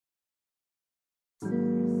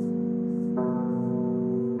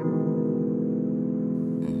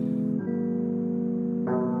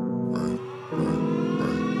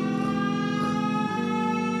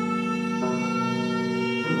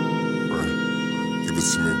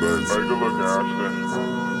this to me, baby. Hey, good looking, Ashley.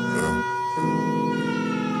 Yeah.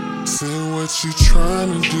 Say what you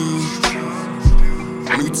tryna do.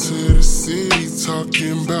 New to the city,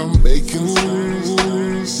 talking about making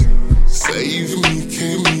moves. Save me,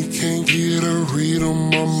 can't get a read on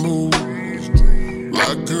my move.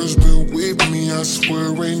 Like girls been with me, I swear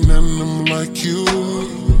ain't none of them like you.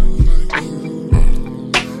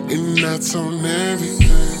 And that's on everything.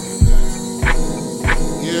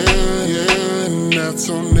 Yeah, and that's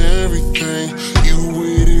on everything. You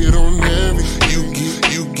with it on everything.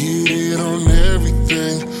 You get it on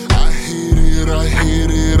everything. I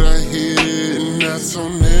hit it, and that's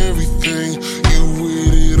on everything. You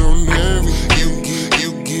with it on everything.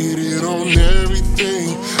 You get it on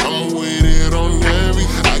everything. I'm with it on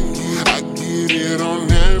everything. I get it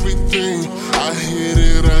on everything. I hit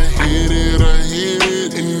it,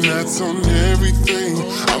 and that's on everything.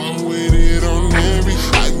 I'm with it on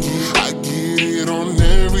everything. I get it on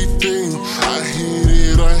everything. I hit it.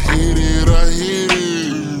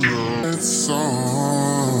 That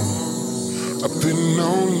song, I've been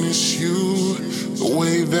on this you. The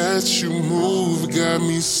way that you move got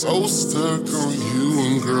me so stuck on you.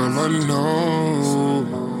 And girl, I know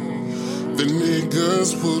the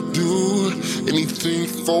niggas will do anything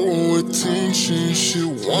for attention. Shit,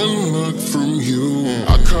 one look from you.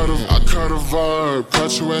 I caught a vibe.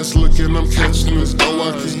 Caught your ass looking, I'm catching this. Know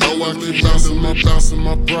I keep bouncing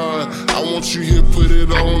my pride. I want you here, put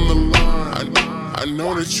it on the line. I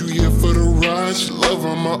know that you here for the ride. She love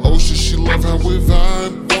on my ocean, she love how we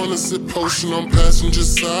vibe. Wanna sip potion on passenger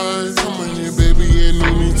side. Come on here, baby, ain't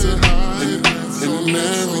no need to hide.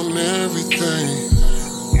 And everything.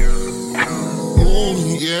 Oh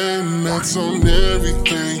yeah, and that's on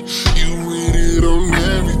everything.